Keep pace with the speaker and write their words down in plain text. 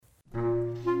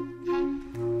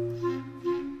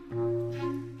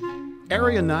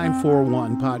Area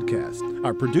 941 podcasts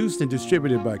are produced and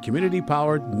distributed by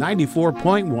community-powered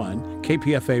 94.1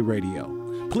 KPFA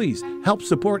Radio. Please help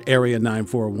support Area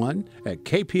 941 at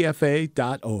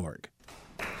kpfa.org.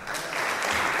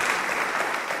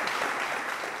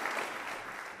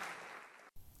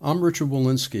 I'm Richard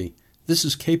Walensky. This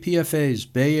is KPFA's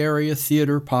Bay Area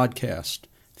Theater Podcast,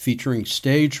 featuring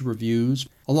stage reviews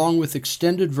along with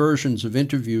extended versions of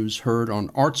interviews heard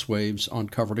on Arts Waves on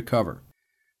Cover to Cover.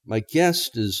 My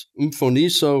guest is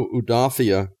Mfoniso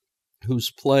Udofia,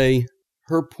 whose play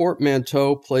Her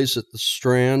Portmanteau plays at the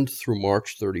Strand through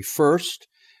March 31st.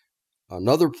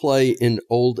 Another play in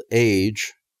Old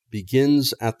Age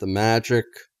begins at the Magic.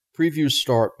 Previews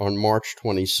start on March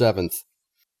 27th.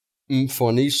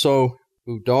 Mfoniso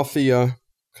Udofia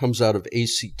comes out of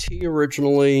ACT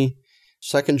originally,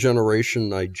 second-generation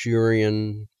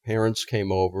Nigerian. Parents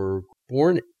came over,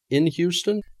 born in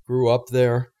Houston, grew up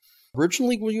there.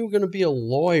 Originally, you were going to be a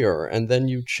lawyer, and then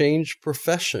you changed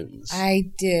professions. I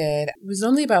did. It was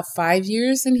only about 5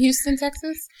 years in Houston,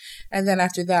 Texas. And then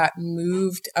after that,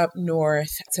 moved up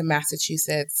north to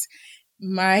Massachusetts.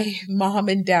 My mom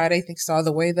and dad, I think, saw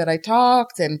the way that I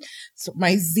talked and so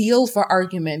my zeal for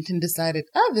argument and decided,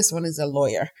 this one is a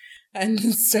lawyer. And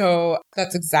so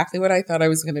that's exactly what I thought I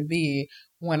was going to be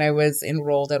when I was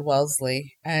enrolled at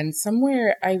Wellesley. And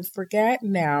somewhere, I forget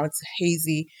now, it's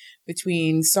hazy,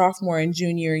 between sophomore and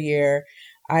junior year,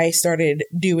 I started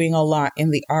doing a lot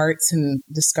in the arts and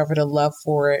discovered a love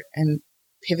for it and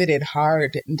pivoted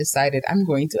hard and decided I'm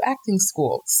going to acting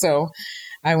school. So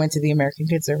I went to the American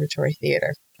Conservatory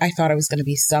Theater. I thought I was going to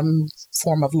be some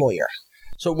form of lawyer.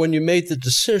 So when you made the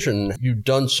decision, you'd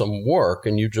done some work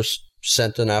and you just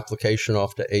sent an application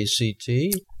off to ACT?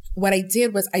 What I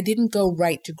did was I didn't go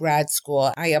right to grad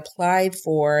school. I applied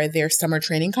for their summer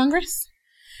training congress.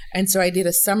 And so I did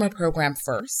a summer program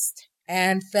first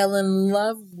and fell in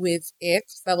love with it,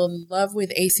 fell in love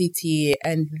with ACT,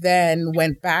 and then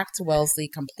went back to Wellesley,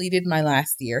 completed my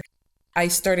last year. I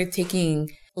started taking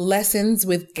lessons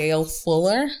with Gail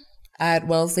Fuller at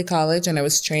Wellesley College, and I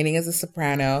was training as a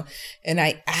soprano, and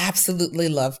I absolutely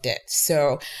loved it.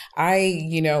 So I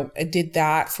did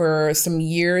that for some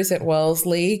years at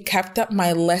Wellesley, kept up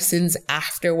my lessons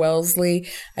after Wellesley.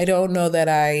 I don't know that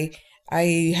I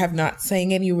have not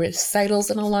sang any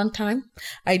recitals in a long time.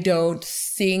 I don't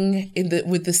sing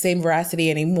with the same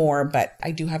veracity anymore, but I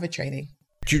do have a training.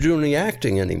 Do you do any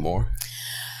acting anymore?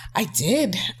 I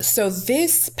did. So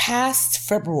this past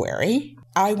February,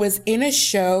 I was in a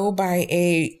show by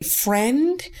a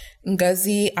friend,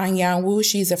 Ngozi Anyanwu.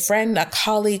 She's a friend, a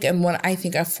colleague, and I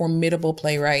think a formidable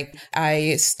playwright.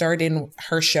 I starred in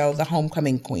her show, The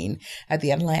Homecoming Queen, at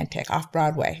the Atlantic off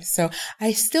Broadway. So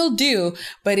I still do,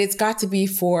 but it's got to be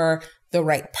for the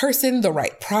right person, the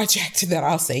right project that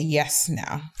I'll say yes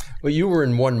now. Well, you were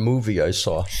in one movie I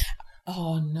saw.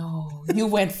 Oh, no. You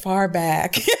went far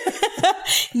back.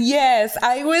 Yes,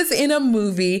 I was in a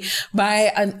movie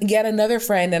by yet another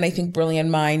friend and I think brilliant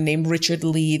mind named Richard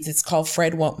Leeds. It's called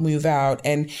Fred Won't Move Out,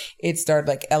 and it starred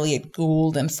like Elliot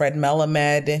Gould and Fred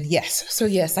Melamed. And yes,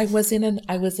 I was in a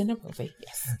movie.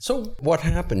 Yes. So what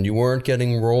happened? You weren't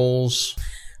getting roles?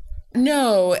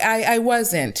 No, I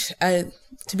wasn't.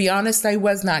 To be honest, I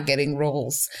was not getting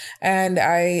roles, and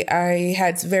I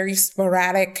had very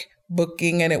sporadic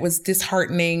booking, and it was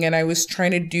disheartening. And I was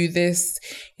trying to do this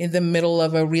in the middle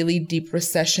of a really deep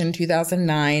recession,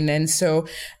 2009. And so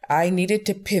I needed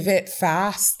to pivot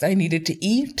fast. I needed to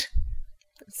eat.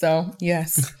 So,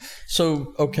 yes.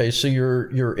 So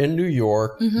you're in New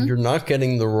York. Mm-hmm. You're not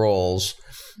getting the roles.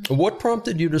 What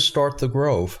prompted you to start The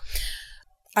Grove?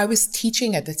 I was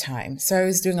teaching at the time. So I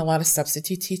was doing a lot of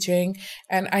substitute teaching.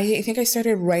 And I think I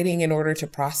started writing in order to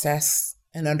process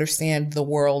and understand the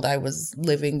world I was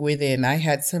living within. I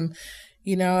had some,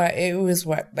 it was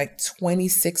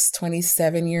 26,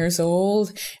 27 years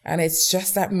old. And it's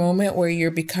just that moment where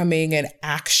you're becoming an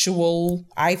actual,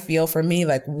 I feel for me,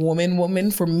 like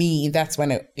woman for me. That's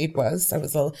when it was. I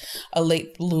was a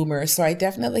late bloomer. So I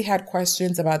definitely had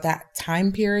questions about that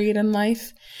time period in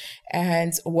life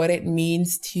and what it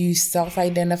means to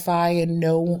self-identify and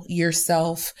know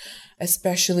yourself,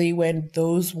 especially when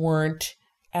those weren't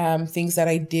things that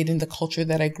I did in the culture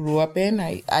that I grew up in.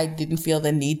 I didn't feel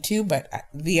the need to, but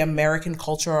the American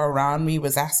culture around me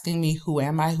was asking me, who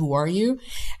am I? Who are you?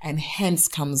 And hence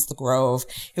comes The Grove.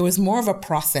 It was more of a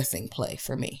processing play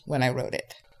for me when I wrote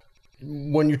it.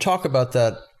 When you talk about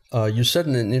that, you said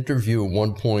in an interview at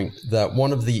one point that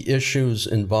one of the issues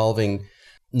involving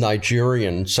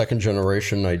Nigerian,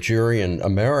 second-generation Nigerian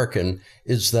American,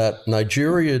 is that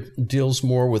Nigeria deals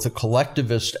more with a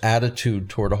collectivist attitude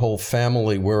toward a whole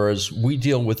family, whereas we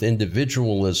deal with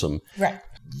individualism. Right.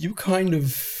 You kind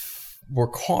of were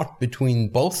caught between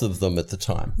both of them at the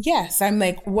time. Yes. I'm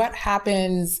like, what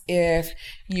happens if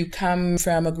you come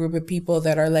from a group of people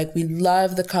that are like, we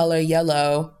love the color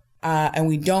yellow and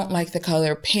we don't like the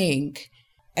color pink?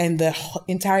 And the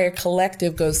entire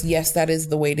collective goes, yes, that is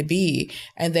the way to be.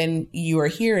 And then you are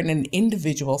here in an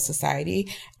individual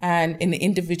society and in an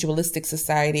individualistic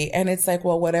society. And it's like,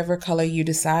 well, whatever color you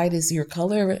decide is your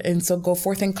color. And so go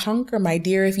forth and conquer, my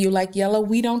dear. If you like yellow,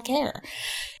 we don't care.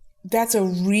 That's a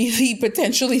really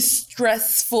potentially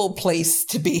stressful place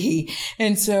to be.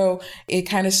 And so it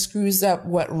kind of screws up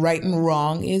what right and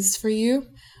wrong is for you.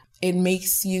 It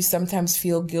makes you sometimes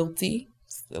feel guilty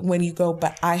when you go,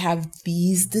 but I have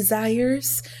these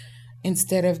desires,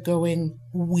 instead of going,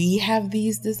 we have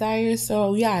these desires.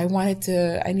 So yeah,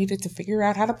 I needed to figure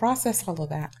out how to process all of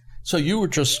that. So you were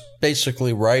just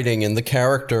basically writing, and the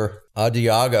character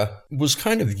Adiaga was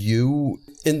kind of you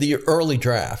in the early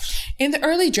drafts. In the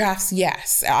early drafts,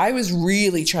 yes. I was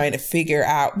really trying to figure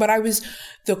out, but it was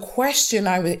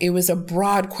a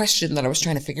broad question that I was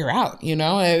trying to figure out, you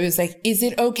know? It was like, is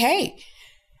it okay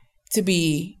to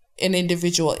be an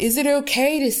individual? Is it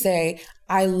okay to say,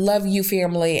 I love you,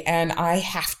 family, and I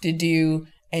have to do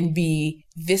and be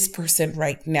this person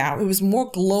right now? It was more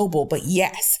global, but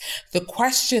yes, the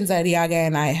questions Adiaga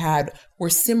and I had were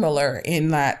similar in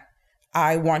that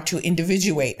I want to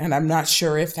individuate, and I'm not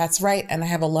sure if that's right, and I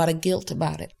have a lot of guilt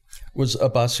about it. Was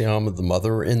Abasiama the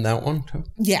mother in that one too?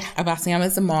 Yeah, Abasiama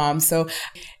is the mom. So,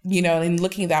 you know, in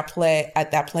looking at that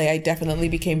play, I definitely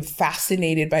became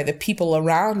fascinated by the people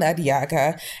around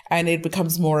Adiaga, and it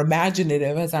becomes more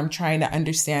imaginative as I'm trying to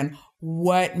understand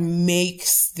what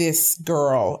makes this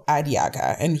girl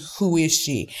Adiaga and who is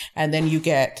she? And then you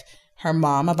get her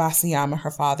mom, Abasiama,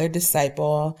 her father,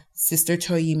 Disciple, sister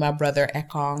Toyima, brother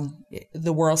Ekong.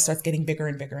 The world starts getting bigger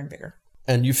and bigger and bigger.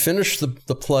 And you finished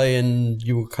the play and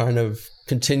you were kind of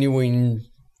continuing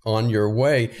on your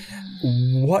way.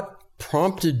 What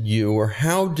prompted you, or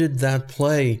how did that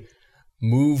play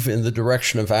move in the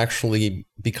direction of actually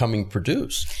becoming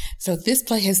produced? So this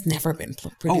play has never been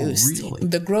produced. Oh, really?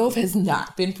 The Grove has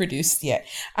not been produced yet.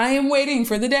 I am waiting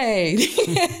for the day.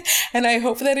 And I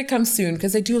hope that it comes soon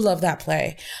because I do love that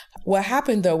play. What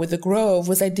happened, though, with The Grove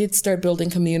was I did start building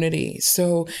community.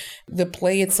 So the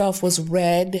play itself was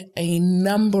read a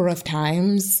number of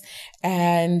times,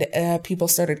 and people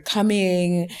started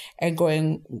coming and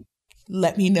going,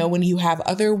 let me know when you have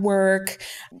other work.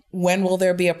 When will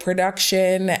there be a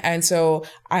production? And so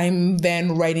I'm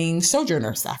then writing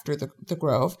Sojourners after the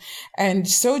Grove. And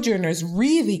Sojourners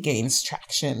really gains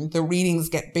traction. The readings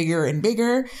get bigger and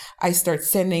bigger. I start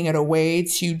sending it away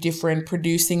to different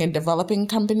producing and developing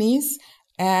companies.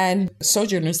 And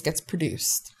Sojourners gets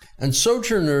produced. And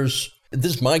Sojourners,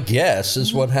 this is my guess,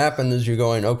 is what happened is you're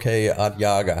going, okay,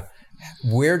 Adiaga,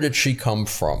 where did she come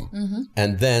from? Mm-hmm.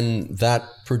 And then that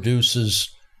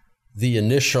produces the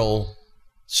initial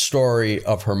story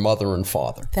of her mother and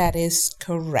father. That is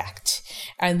correct.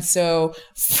 And so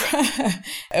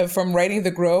from writing The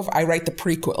Grove, I write the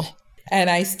prequel. And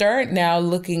I start now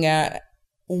looking at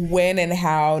when and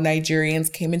how Nigerians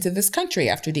came into this country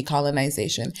after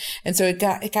decolonization. And so it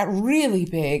got really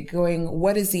big, going,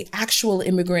 what is the actual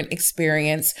immigrant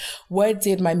experience? What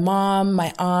did my mom,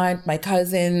 my aunt, my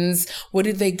cousins, what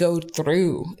did they go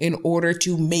through in order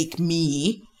to make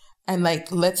me? And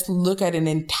let's look at an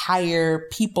entire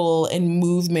people and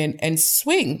movement and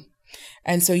swing.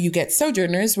 And so you get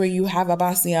Sojourners, where you have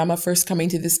Abasiama first coming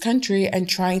to this country and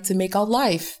trying to make a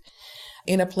life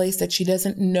in a place that she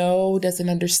doesn't know, doesn't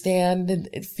understand, and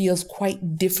it feels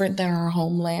quite different than her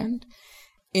homeland.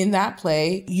 In that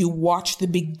play, you watch the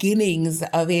beginnings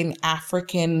of an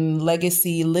African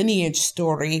legacy lineage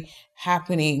story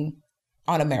happening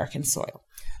on American soil.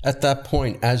 At that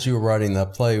point, as you were writing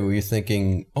that play, were you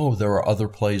thinking, oh, there are other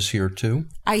plays here too?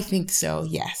 I think so,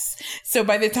 yes. So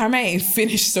by the time I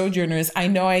finish Sojourners, I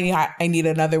know I need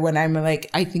another one. I'm like,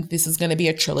 I think this is going to be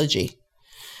a trilogy.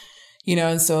 You know,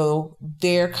 and so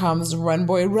there comes Run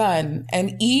Boy Run,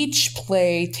 and each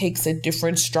play takes a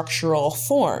different structural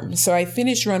form. So I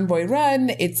finished Run Boy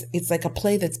Run. It's like a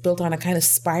play that's built on a kind of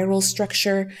spiral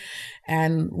structure,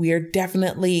 and we are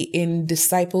definitely in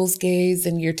Disciple's gaze,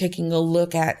 and you're taking a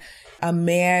look at a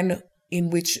man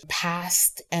in which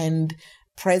past and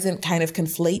present kind of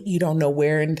conflate. You don't know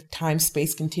where in the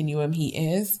time-space continuum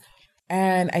he is.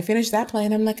 And I finished that play,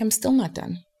 and I'm like, I'm still not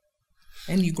done.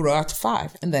 And you grow out to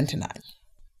 5 and then to 9.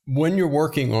 When you're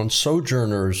working on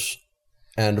Sojourners,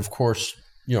 and of course,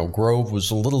 Grove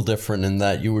was a little different in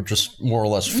that you were just more or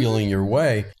less feeling your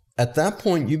way. At that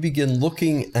point, you begin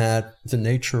looking at the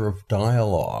nature of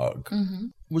dialogue. Mm-hmm.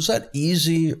 Was that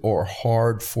easy or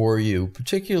hard for you,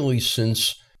 particularly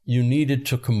since you needed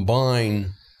to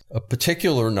combine a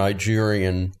particular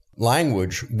Nigerian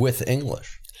language with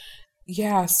English?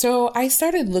 Yeah, so I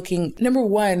started looking, number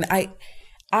one,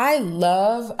 I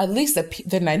love, at least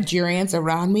the Nigerians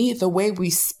around me, the way we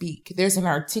speak. There's an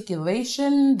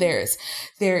articulation, there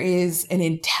is an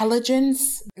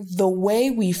intelligence. The way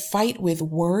we fight with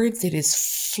words, it is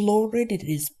florid, it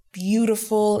is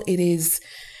beautiful,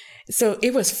 so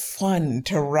it was fun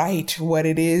to write what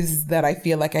it is that I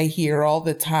feel like I hear all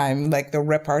the time, like the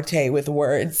repartee with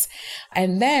words.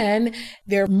 And then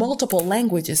there are multiple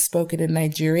languages spoken in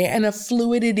Nigeria and a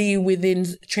fluidity within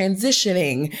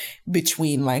transitioning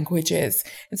between languages.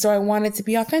 And so I wanted to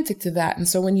be authentic to that. And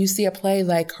so when you see a play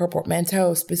like Her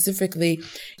Portmanteau specifically,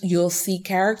 you'll see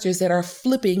characters that are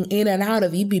flipping in and out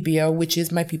of Ibibio, which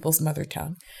is my people's mother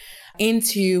tongue,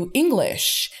 into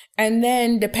English. And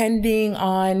then depending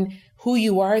on who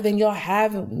you are, then you'll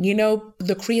have,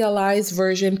 the Creolized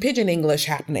version, Pidgin English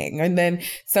happening. And then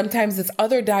sometimes it's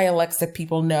other dialects that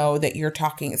people know that you're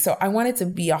talking. So I wanted to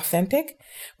be authentic,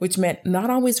 which meant not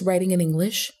always writing in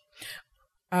English,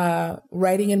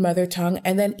 writing in mother tongue.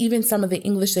 And then even some of the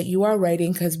English that you are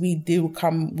writing, because we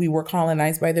were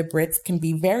colonized by the Brits, can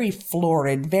be very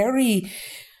florid, very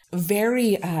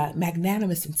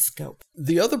magnanimous in scope.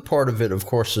 The other part of it, of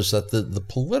course, is that the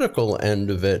political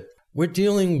end of it, we're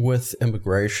dealing with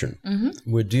immigration.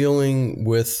 Mm-hmm. We're dealing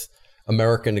with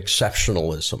American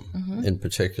exceptionalism in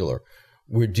particular.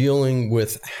 We're dealing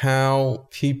with how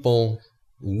people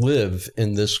live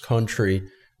in this country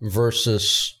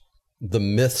versus the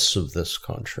myths of this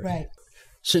country. Right.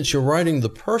 Since you're writing the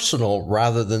personal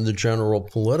rather than the general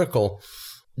political,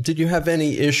 did you have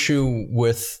any issue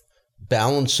with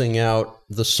balancing out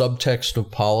the subtext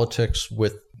of politics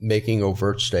with making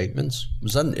overt statements?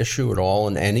 Was that an issue at all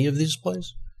in any of these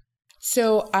plays?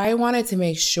 So I wanted to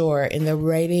make sure in the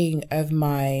writing of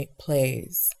my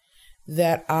plays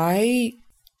that I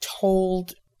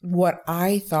told what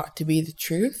I thought to be the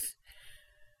truth.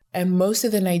 And most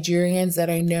of the Nigerians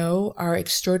that I know are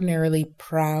extraordinarily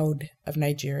proud of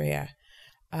Nigeria.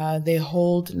 They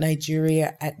hold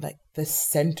Nigeria at the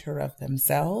center of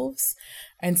themselves.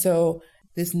 And so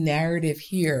this narrative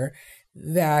here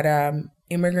that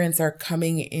immigrants are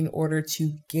coming in order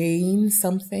to gain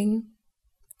something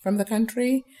from the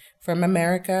country, from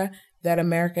America, that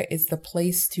America is the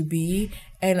place to be.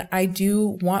 And I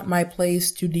do want my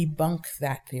plays to debunk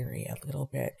that theory a little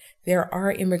bit. There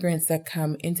are immigrants that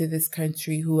come into this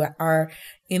country who are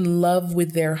in love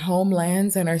with their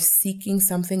homelands and are seeking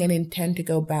something and intend to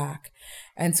go back.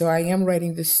 And so I am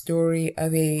writing the story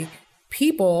of a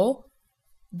people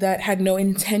that had no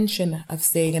intention of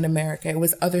staying in America. It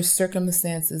was other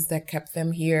circumstances that kept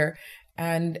them here,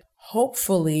 and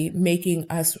hopefully making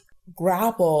us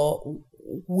grapple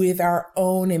with our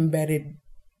own embedded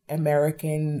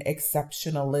American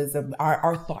exceptionalism,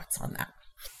 our thoughts on that.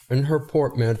 In Her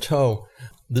Portmanteau,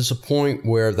 there's a point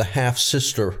where the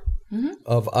half-sister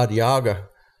of Adiaga,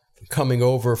 coming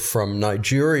over from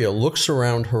Nigeria, looks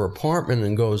around her apartment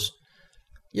and goes,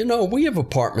 we have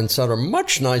apartments that are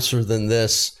much nicer than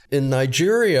this in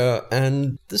Nigeria,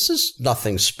 and this is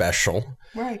nothing special.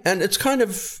 Right. And it's kind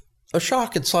of a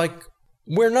shock. It's like,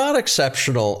 we're not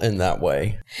exceptional in that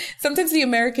way. Sometimes the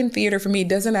American theater, for me,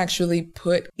 doesn't actually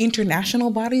put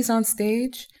international bodies on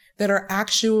stage that are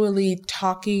actually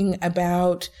talking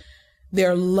about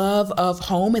their love of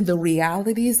home and the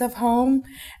realities of home.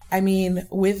 I mean,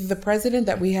 with the president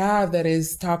that we have that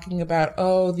is talking about,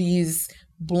 these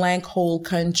blank hole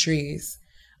countries,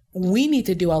 we need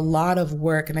to do a lot of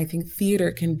work. And I think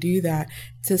theater can do that,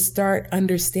 to start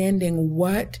understanding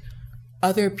what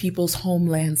other people's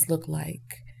homelands look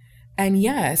like. And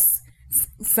yes,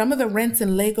 some of the rents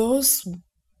in Lagos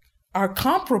are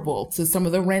comparable to some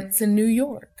of the rents in New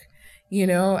York.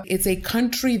 It's a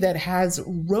country that has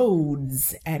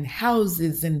roads and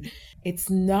houses, and it's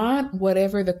not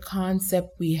whatever the concept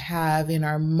we have in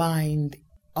our mind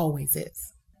always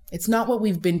is. It's not what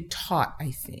we've been taught,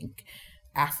 I think,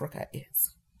 Africa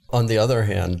is. On the other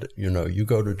hand, you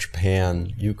go to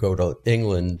Japan, you go to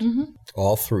England,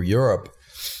 all through Europe,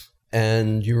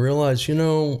 and you realize,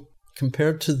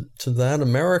 compared to that,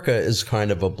 America is kind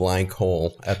of a blank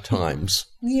hole at times.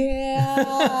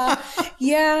 Yeah.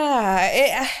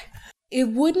 Yeah. It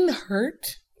wouldn't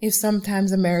hurt if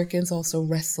sometimes Americans also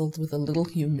wrestled with a little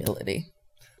humility.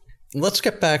 Let's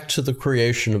get back to the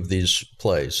creation of these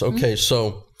plays. Okay,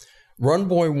 so Run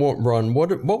Boy Run,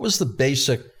 what was the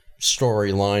basic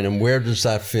storyline, and where does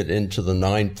that fit into the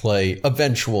 9-play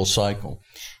eventual cycle?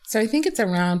 So I think it's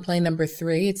around play number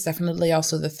 3. It's definitely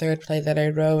also the 3rd play that I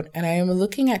wrote. And I am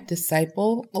looking at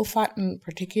Disciple Ufot in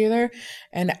particular,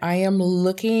 and I am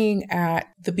looking at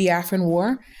the Biafran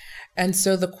War. And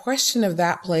so the question of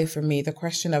that play for me, the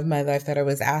question of my life that I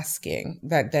was asking,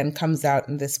 that then comes out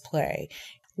in this play,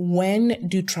 when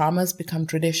do traumas become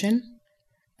tradition?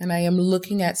 And I am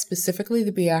looking at specifically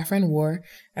the Biafran War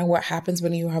and what happens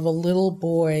when you have a little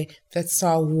boy that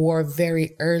saw war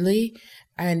very early,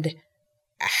 and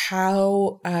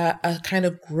how a kind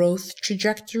of growth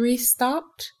trajectory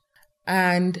stopped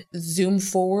and zoomed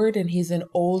forward, and he's an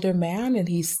older man and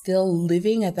he's still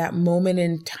living at that moment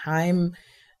in time.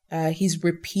 He's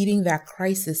repeating that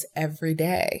crisis every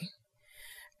day.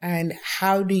 And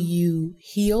how do you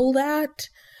heal that?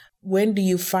 When do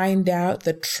you find out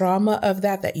the trauma of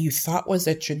that you thought was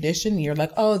a tradition? You're like,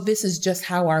 oh, this is just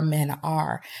how our men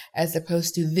are, as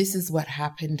opposed to this is what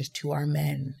happened to our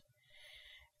men.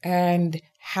 And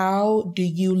how do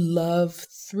you love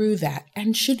through that?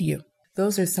 And should you?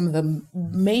 Those are some of the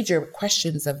major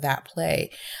questions of that play,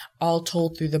 all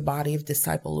told through the body of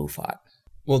Disciple Ufot.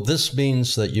 Well, this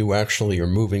means that you actually are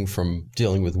moving from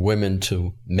dealing with women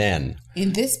to men.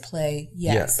 In this play,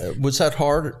 yes. Yeah. Was that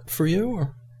hard for you?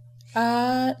 Or?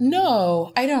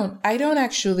 No, I don't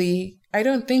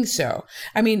think so.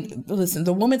 I mean, listen,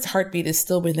 the woman's heartbeat is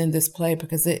still within this play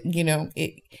because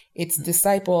it's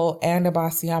Disciple and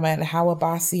Abasiyama, and how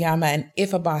Abasiyama, and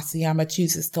if Abasiyama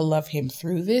chooses to love him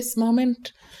through this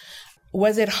moment.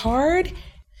 Was it hard?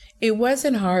 It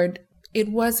wasn't hard. It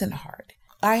wasn't hard.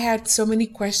 I had so many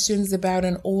questions about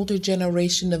an older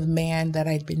generation of man that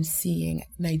I'd been seeing,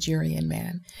 Nigerian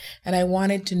man. And I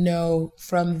wanted to know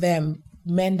from them,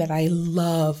 men that I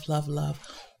love,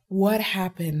 what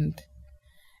happened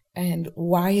and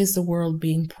why is the world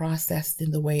being processed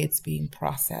in the way it's being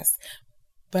processed?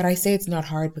 But I say it's not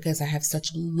hard because I have such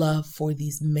love for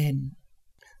these men.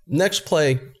 Next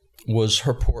play was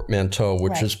Her Portmanteau,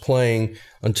 which is playing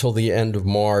until the end of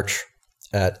March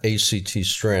at ACT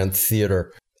Strand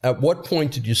Theater. At what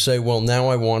point did you say, well, now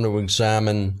I want to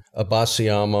examine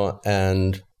Abasiyama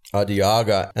and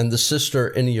Adiaga and the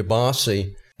sister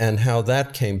Inyabasi and how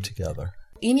that came together?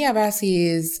 Inyabasi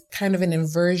is kind of an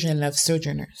inversion of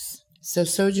Sojourners. So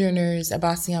Sojourners,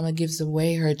 Abasiyama gives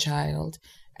away her child,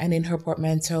 and in Her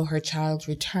Portmanteau, her child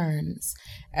returns.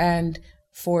 And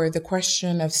for the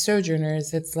question of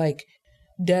Sojourners, it's like,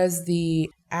 does the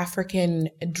African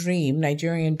dream,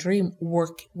 Nigerian dream,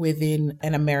 work within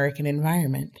an American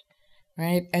environment,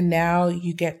 right? And now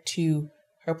you get to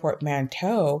Her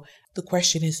Portmanteau. The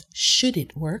question is, should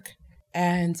it work?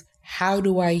 And how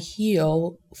do I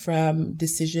heal from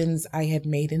decisions I had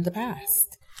made in the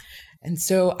past? And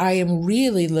so I am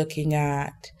really looking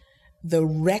at the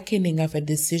reckoning of a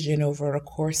decision over a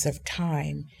course of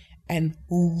time and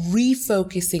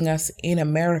refocusing us in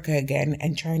America again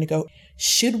and trying to go,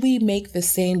 should we make the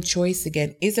same choice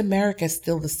again? Is America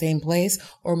still the same place,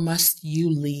 or must you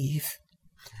leave?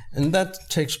 And that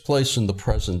takes place in the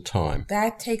present time.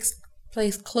 That takes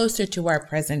place closer to our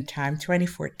present time,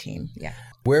 2014, yeah.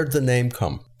 Where'd the name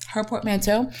come? Her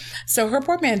Portmanteau. So Her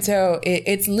Portmanteau,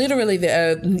 it's literally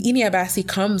Inyabasi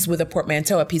comes with a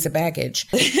portmanteau, a piece of baggage.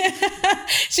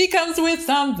 She comes with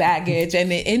some baggage,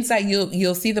 and inside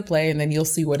you'll see the play, and then you'll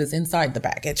see what is inside the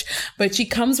baggage. But she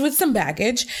comes with some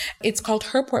baggage. It's called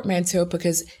Her Portmanteau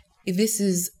because this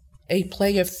is a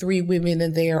play of 3 women,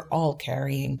 and they are all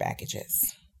carrying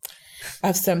baggages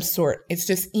of some sort. It's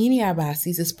just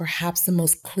Inyabasi's is perhaps the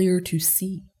most clear to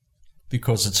see.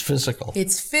 Because it's physical.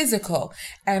 It's physical.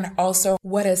 And also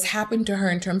what has happened to her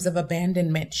in terms of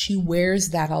abandonment, she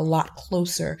wears that a lot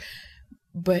closer.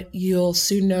 But you'll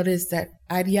soon notice that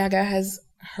Adiaga has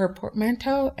her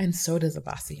portmanteau, and so does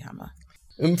Abasiyama.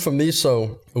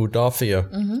 Mfumiso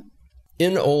Udofia,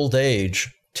 in old age,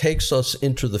 takes us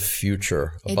into the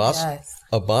future. It does.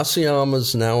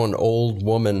 Abasiyama's now an old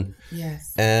woman.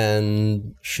 Yes.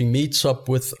 And she meets up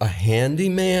with a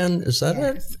handyman. Is that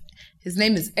it? His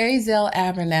name is Azel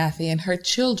Abernathy, and her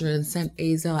children sent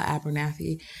Azel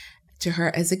Abernathy to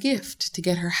her as a gift to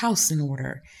get her house in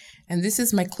order. And this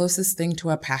is my closest thing to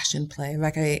a passion play.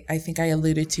 Like I think I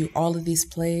alluded to, all of these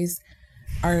plays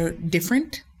are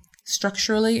different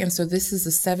structurally. And so this is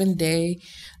a 7-day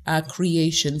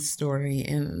creation story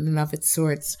in and of its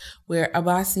sorts, where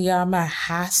Abasiyama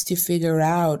has to figure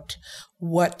out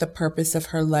what the purpose of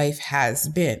her life has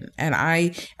been. And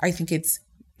I think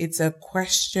it's a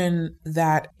question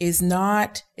that it's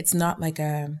not like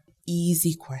a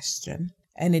easy question,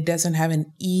 and it doesn't have an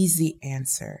easy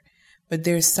answer, But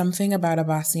there's something about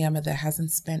Abasiama that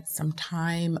hasn't spent some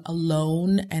time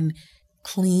alone and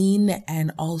clean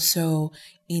and also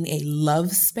in a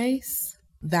love space.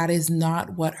 That is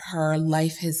not what her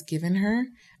life has given her.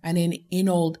 And in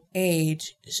old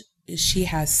age, she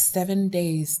has 7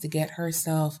 days to get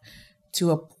herself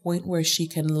to a point where she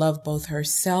can love both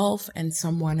herself and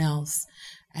someone else.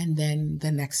 And then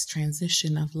the next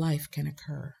transition of life can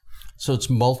occur. So it's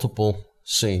multiple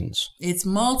scenes. It's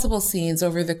multiple scenes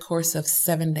over the course of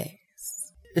 7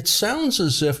 days. It sounds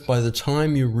as if by the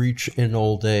time you reach in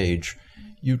old age,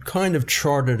 you'd kind of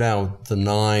charted out the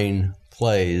 9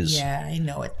 plays. Yeah, I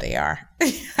know what they are.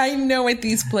 I know what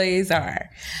these plays are.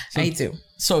 I do.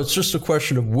 So it's just a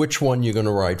question of which one you're going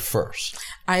to write first.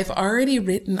 I've already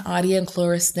written Adia and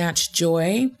Clora Snatch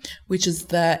Joy, which is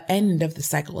the end of the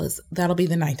cycle. That'll be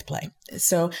the 9th play.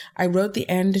 So I wrote the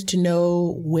end to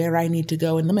know where I need to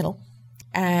go in the middle.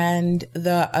 And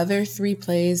the other 3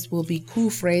 plays will be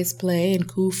Kufre's play, and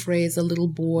Kufre is a little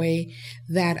boy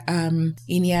that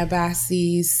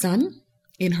Inyabasi's son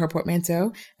in her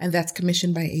portmanteau, and that's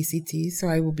commissioned by ACT. So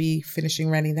I will be finishing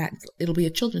writing that. It'll be a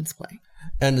children's play.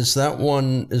 And is that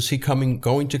one, is he going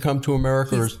to come to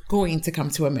America? He's going to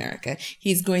come to America.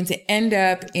 He's going to end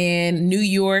up in New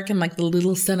York and like the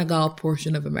little Senegal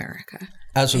portion of America.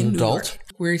 As an adult?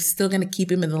 We're still going to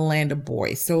keep him in the land of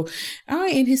boys. So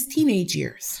in his teenage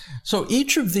years. So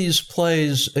each of these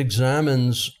plays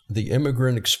examines the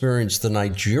immigrant experience, the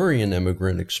Nigerian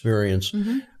immigrant experience,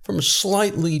 from a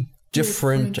slightly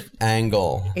different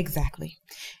angle. Exactly.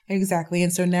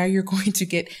 And so now you're going to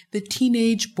get the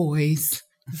teenage boy's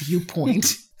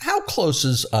viewpoint. How close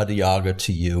is Adiaga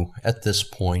to you at this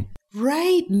point?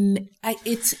 Right.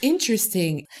 It's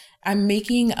interesting. I'm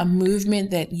making a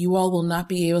movement that you all will not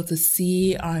be able to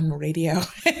see on radio.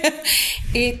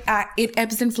 It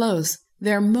ebbs and flows.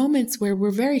 There are moments where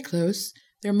we're very close.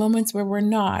 There are moments where we're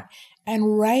not.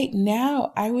 And right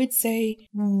now, I would say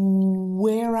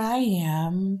where I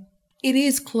am, it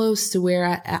is close to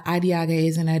where Adiaga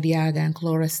is in Adiaga and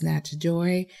Clora Snatch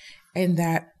Joy. And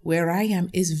that where I am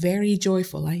is very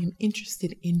joyful. I am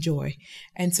interested in joy.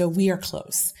 And so we are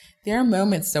close. There are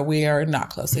moments that we are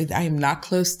not close. I am not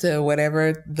close to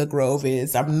whatever the grove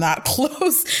is. I'm not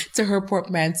close to her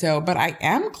portmanteau, but I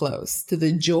am close to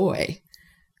the joy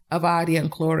of Adia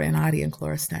and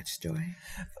Clora Snatch Joy.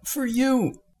 For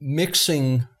you,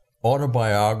 mixing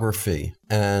autobiography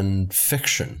and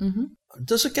fiction,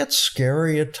 does it get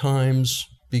scary at times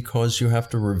because you have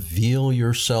to reveal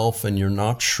yourself and you're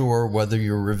not sure whether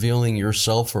you're revealing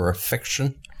yourself or a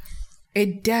fiction?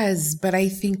 It does, but I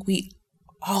think we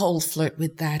all flirt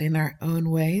with that in our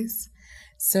own ways.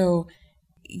 So,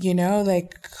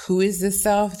 like, who is the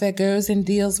self that goes and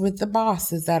deals with the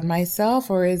boss? Is that myself,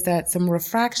 or is that some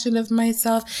refraction of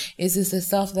myself? Is this the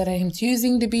self that I am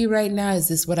choosing to be right now? Is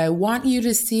this what I want you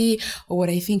to see, or what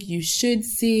I think you should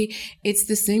see? It's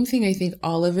the same thing I think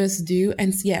all of us do.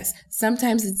 And yes,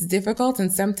 sometimes it's difficult,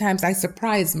 and sometimes I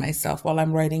surprise myself while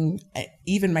I'm writing,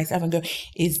 even myself, and go,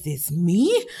 is this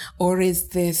me, or is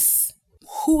this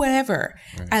whoever?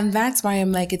 Right. And that's why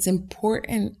I'm like, it's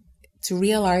important to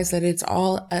realize that it's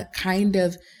all a kind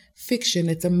of fiction.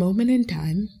 It's a moment in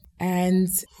time. And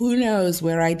who knows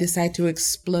where I decide to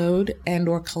explode and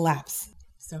or collapse.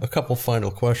 So, a couple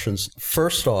final questions.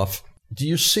 First off, do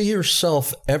you see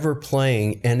yourself ever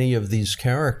playing any of these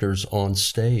characters on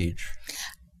stage?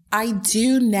 I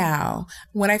do now.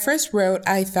 When I first wrote,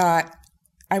 I thought,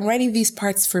 I'm writing these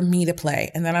parts for me to play.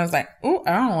 And then I was like, oh,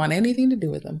 I don't want anything to do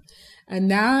with them. And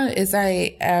now, as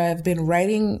I have been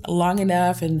writing long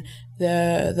enough and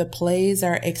the plays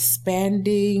are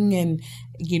expanding and,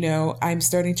 I'm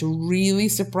starting to really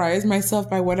surprise myself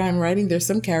by what I'm writing. There's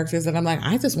some characters that I'm like,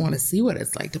 I just want to see what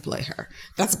it's like to play her.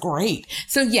 That's great.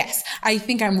 So yes, I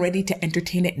think I'm ready to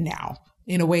entertain it now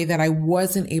in a way that I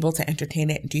wasn't able to entertain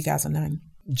it in 2009.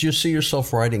 Do you see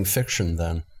yourself writing fiction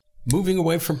then? Moving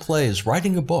away from plays,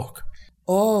 writing a book?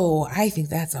 Oh, I think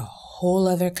that's a whole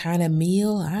other kind of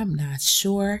meal. I'm not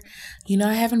sure.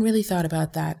 I haven't really thought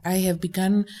about that. I have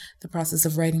begun the process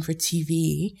of writing for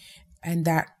TV, and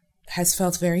that has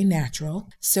felt very natural.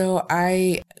 So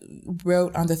I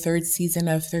wrote on the 3rd season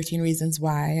of 13 Reasons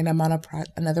Why, and I'm on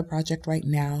another project right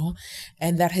now.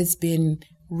 And that has been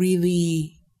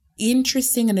really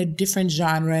interesting in a different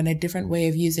genre and a different way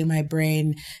of using my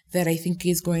brain that I think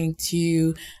is going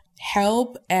to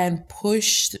help and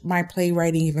push my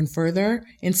playwriting even further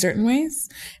in certain ways.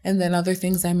 And then other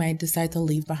things I might decide to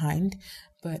leave behind.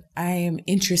 But I am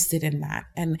interested in that.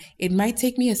 And it might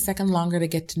take me a second longer to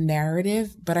get to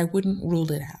narrative, but I wouldn't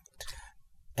rule it out.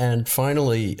 And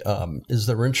finally, is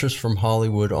there interest from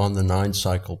Hollywood on the 9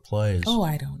 cycle plays? Oh,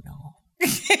 I don't know.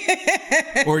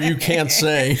 Or you can't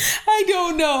say. I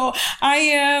don't know. I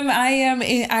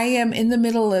am in the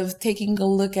middle of taking a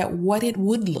look at what it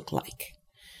would look like.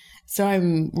 So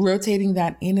I'm rotating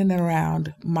that in and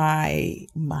around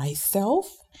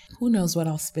myself. Who knows what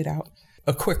I'll spit out?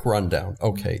 A quick rundown.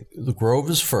 Okay, The Grove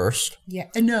is first. Yeah.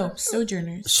 No,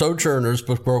 Sojourners. Sojourners,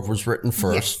 but Grove was written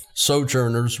first. Yes.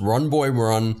 Sojourners, Run Boy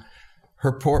Run,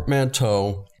 Her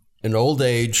Portmanteau, In Old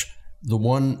Age, the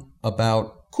one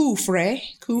about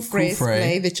Kufre's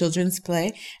play, the children's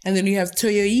play. And then you have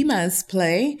Toyoima's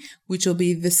play, which will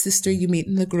be the sister you meet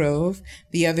in the Grove,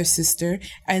 the other sister.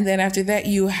 And then after that,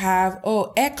 you have,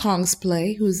 Ekong's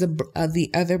play, who's the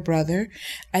other brother.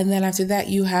 And then after that,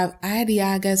 you have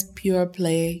Arriaga's pure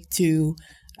play to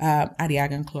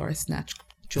Arriaga and Cloris Natural.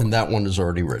 And that one is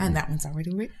already written. And that one's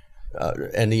already written.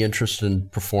 Any interest in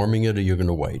performing it, or you're going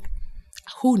to wait?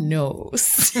 Who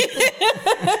knows?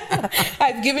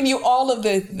 I've given you all of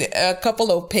a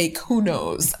couple opaque who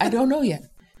knows. I don't know yet.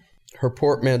 Her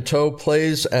Portmanteau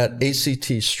plays at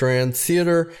ACT Strand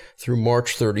Theater through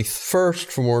March 31st.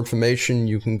 For more information,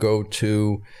 you can go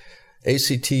to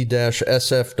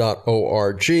act-sf.org.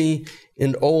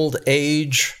 In Old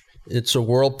Age, it's a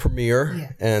world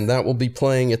premiere, and that will be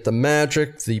playing at the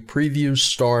Magic. The previews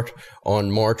start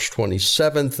on March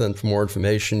 27th, and for more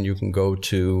information, you can go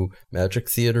to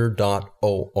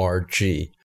magictheater.org.